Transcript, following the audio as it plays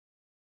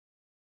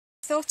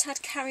thought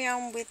I'd carry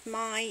on with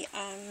my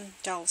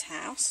doll's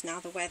house. Now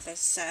the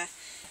weather's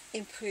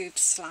improved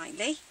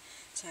slightly,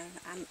 so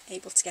I'm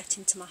able to get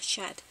into my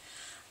shed.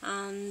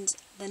 And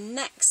the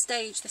next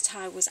stage that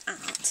I was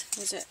at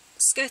was at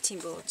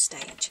skirting board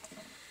stage.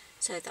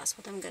 So that's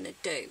what I'm going to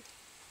do.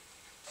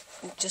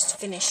 I've just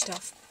finished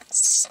off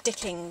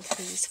sticking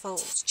these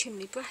false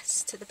chimney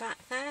breasts to the back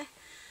there.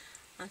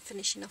 I'm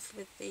finishing off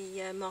with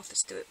the Martha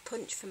Stewart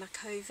punch for my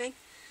coving.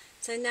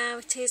 So now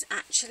it is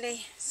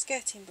actually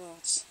skirting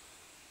boards.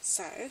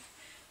 So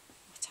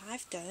what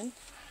I've done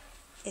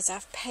is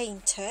I've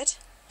painted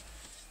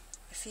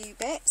a few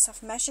bits.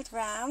 I've measured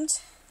round,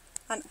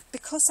 and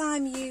because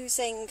I'm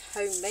using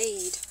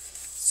homemade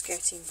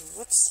skirting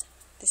boards,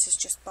 this is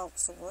just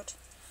balsa wood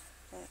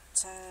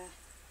that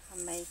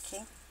I'm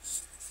making.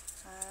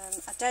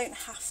 I don't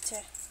have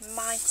to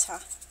mitre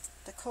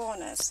the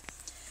corners,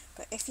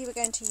 but if you were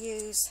going to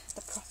use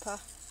the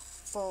proper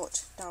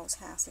bought doll's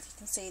house, if you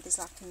can see there's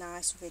like a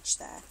nice ridge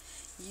there,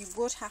 you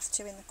would have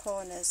to in the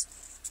corners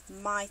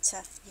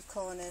mitre your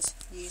corners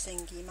using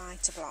your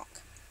mitre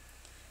block.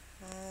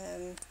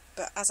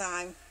 But as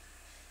I'm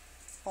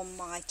on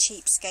my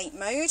cheapskate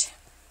mode,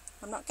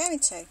 I'm not going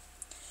to.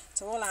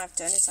 So all I've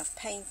done is I've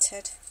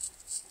painted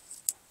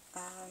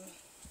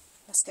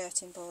my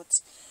skirting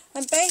boards.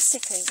 And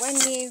basically when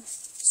you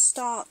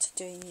start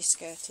doing your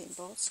skirting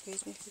boards,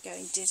 excuse me if you're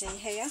going dizzy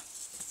here,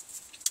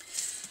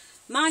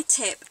 my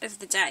tip of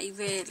the day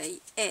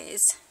really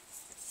is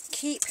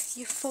keep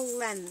your full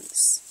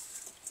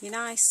lengths, your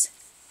nice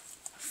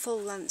full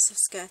lengths of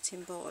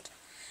skirting board,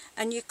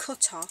 and your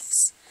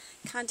cut-offs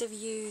kind of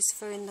use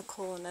for in the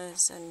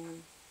corners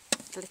and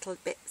the little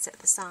bits at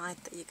the side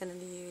that you're going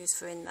to use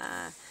for in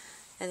there,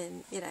 and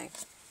in, you know,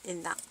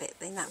 in that bit,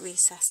 in that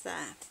recess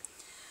there.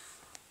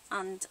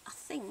 And I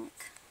think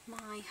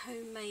my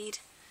homemade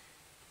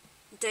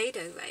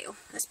dado rail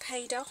has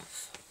paid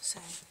off, so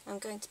I'm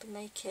going to be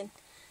making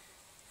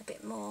a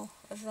bit more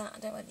of that. I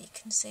don't know whether you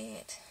can see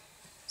it.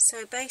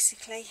 So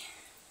basically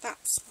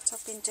that's what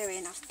I've been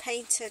doing. I've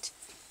painted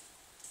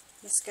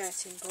the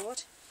skirting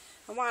board,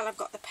 and while I've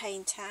got the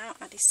paint out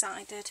I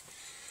decided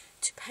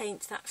to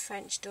paint that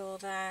French door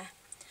there.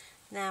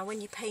 Now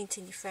when you're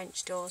painting your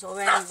French doors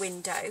or any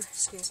window,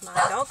 excuse my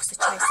dogs,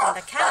 they're chasing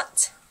the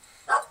cat,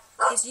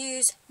 is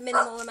use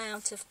minimal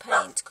amount of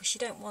paint because you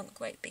don't want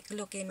great big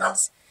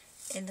luggins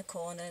in the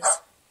corners.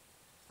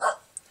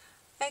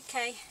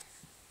 Okay,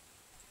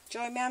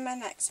 join me on my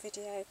next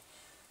video.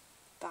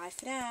 Bye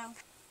for now.